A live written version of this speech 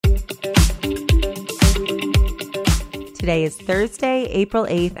Today is Thursday, April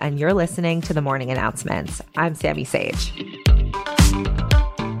 8th, and you're listening to The Morning Announcements. I'm Sammy Sage.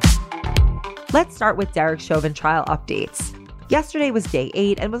 Let's start with Derek Chauvin trial updates. Yesterday was day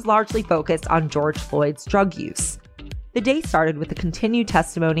 8 and was largely focused on George Floyd's drug use. The day started with the continued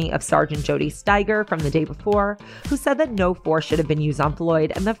testimony of Sergeant Jody Steiger from the day before, who said that no force should have been used on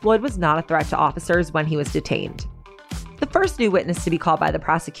Floyd and that Floyd was not a threat to officers when he was detained. The first new witness to be called by the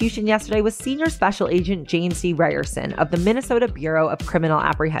prosecution yesterday was Senior Special Agent James D. Ryerson of the Minnesota Bureau of Criminal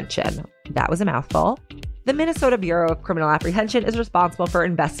Apprehension. That was a mouthful. The Minnesota Bureau of Criminal Apprehension is responsible for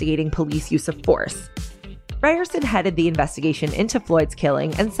investigating police use of force. Ryerson headed the investigation into Floyd's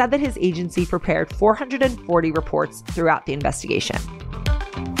killing and said that his agency prepared 440 reports throughout the investigation.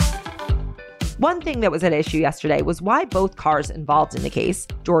 One thing that was at issue yesterday was why both cars involved in the case,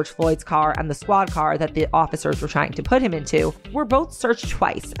 George Floyd's car and the squad car that the officers were trying to put him into, were both searched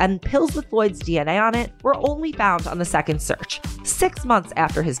twice, and pills with Floyd's DNA on it were only found on the second search, 6 months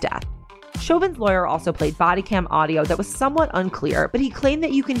after his death. Chauvin's lawyer also played body cam audio that was somewhat unclear, but he claimed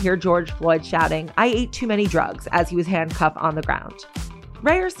that you can hear George Floyd shouting, "I ate too many drugs," as he was handcuffed on the ground.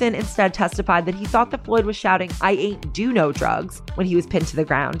 Ryerson instead testified that he thought that Floyd was shouting, "I ain't do no drugs," when he was pinned to the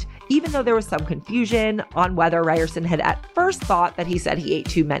ground, even though there was some confusion on whether Ryerson had at first thought that he said he ate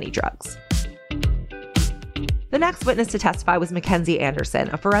too many drugs. The next witness to testify was Mackenzie Anderson,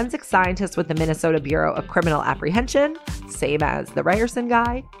 a forensic scientist with the Minnesota Bureau of Criminal Apprehension, same as the Ryerson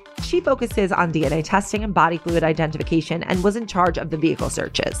guy. She focuses on DNA testing and body fluid identification and was in charge of the vehicle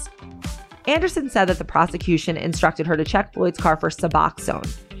searches. Anderson said that the prosecution instructed her to check Floyd's car for Suboxone,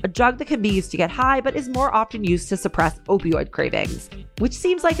 a drug that can be used to get high but is more often used to suppress opioid cravings, which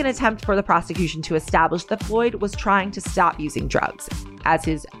seems like an attempt for the prosecution to establish that Floyd was trying to stop using drugs, as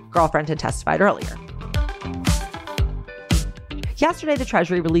his girlfriend had testified earlier. Yesterday, the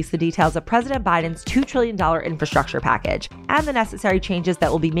Treasury released the details of President Biden's $2 trillion infrastructure package and the necessary changes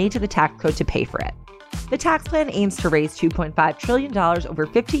that will be made to the tax code to pay for it. The tax plan aims to raise $2.5 trillion over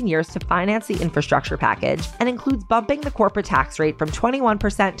 15 years to finance the infrastructure package and includes bumping the corporate tax rate from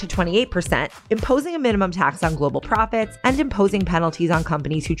 21% to 28%, imposing a minimum tax on global profits, and imposing penalties on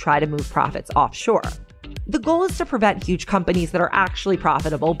companies who try to move profits offshore. The goal is to prevent huge companies that are actually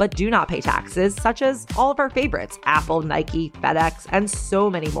profitable but do not pay taxes, such as all of our favorites, Apple, Nike, FedEx, and so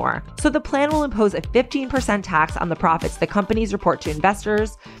many more. So the plan will impose a 15% tax on the profits that companies report to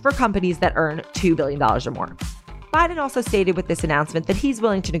investors for companies that earn $2 billion or more. Biden also stated with this announcement that he's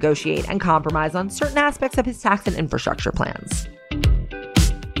willing to negotiate and compromise on certain aspects of his tax and infrastructure plans.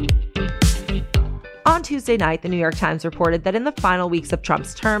 On Tuesday night, the New York Times reported that in the final weeks of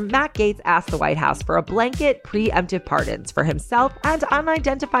Trump's term, Matt Gaetz asked the White House for a blanket preemptive pardons for himself and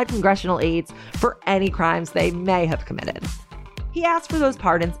unidentified congressional aides for any crimes they may have committed. He asked for those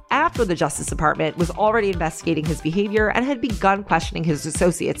pardons after the Justice Department was already investigating his behavior and had begun questioning his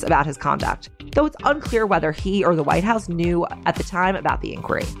associates about his conduct, though it's unclear whether he or the White House knew at the time about the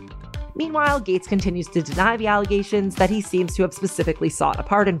inquiry. Meanwhile, Gaetz continues to deny the allegations that he seems to have specifically sought a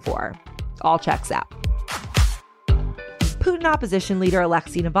pardon for. All checks out. Putin opposition leader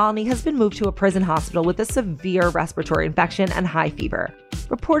Alexei Navalny has been moved to a prison hospital with a severe respiratory infection and high fever.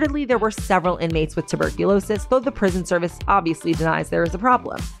 Reportedly, there were several inmates with tuberculosis, though the prison service obviously denies there is a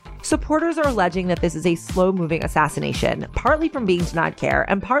problem. Supporters are alleging that this is a slow-moving assassination, partly from being denied care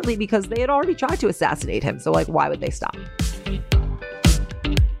and partly because they had already tried to assassinate him, so why would they stop?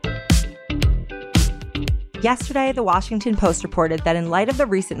 Yesterday, the Washington Post reported that in light of the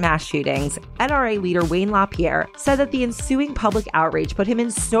recent mass shootings, NRA leader Wayne LaPierre said that the ensuing public outrage put him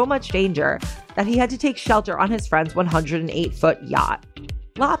in so much danger that he had to take shelter on his friend's 108-foot yacht.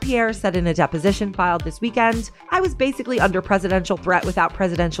 LaPierre said in a deposition filed this weekend, "I was basically under presidential threat without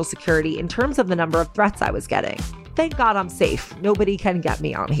presidential security in terms of the number of threats I was getting. Thank God I'm safe. Nobody can get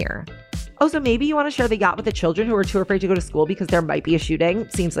me on here." Oh, so maybe you want to share the yacht with the children who are too afraid to go to school because there might be a shooting?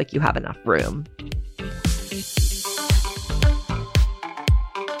 Seems like you have enough room.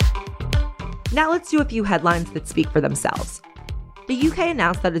 Now let's do a few headlines that speak for themselves. The UK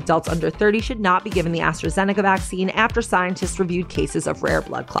announced that adults under 30 should not be given the AstraZeneca vaccine after scientists reviewed cases of rare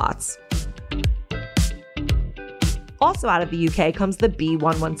blood clots. Also out of the UK comes the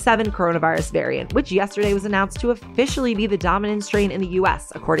B.1.1.7 coronavirus variant, which yesterday was announced to officially be the dominant strain in the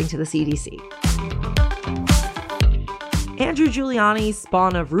US, according to the CDC. Andrew Giuliani,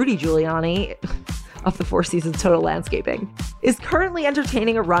 spawn of Rudy Giuliani, of the Four Seasons Total Landscaping, is currently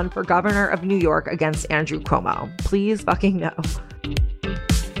entertaining a run for governor of New York against Andrew Cuomo. Please fucking no.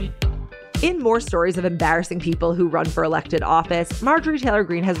 In more stories of embarrassing people who run for elected office, Marjorie Taylor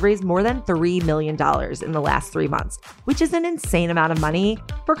Greene has raised more than $3 million in the last 3 months, which is an insane amount of money.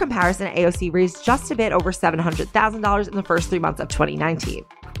 For comparison, AOC raised just a bit over $700,000 in the first 3 months of 2019.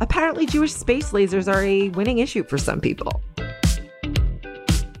 Apparently, Jewish space lasers are a winning issue for some people.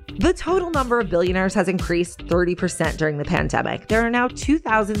 The total number of billionaires has increased 30% during the pandemic. There are now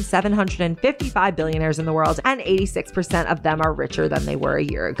 2,755 billionaires in the world, and 86% of them are richer than they were a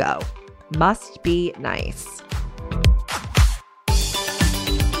year ago. Must be nice.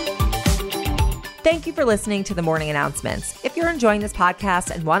 Thank you for listening to the morning announcements. If you're enjoying this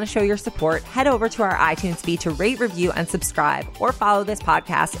podcast and want to show your support, head over to our iTunes feed to rate, review, and subscribe, or follow this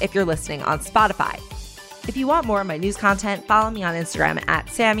podcast if you're listening on Spotify. If you want more of my news content, follow me on Instagram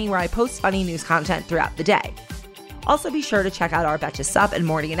 @Sammy, where I post funny news content throughout the day. Also, be sure to check out our Betches Sup and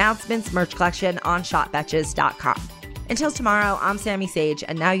Morning Announcements merch collection on shopbetches.com. Until tomorrow, I'm Sammy Sage,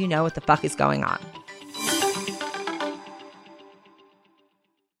 and now you know what the fuck is going on.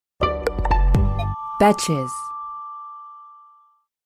 Betches.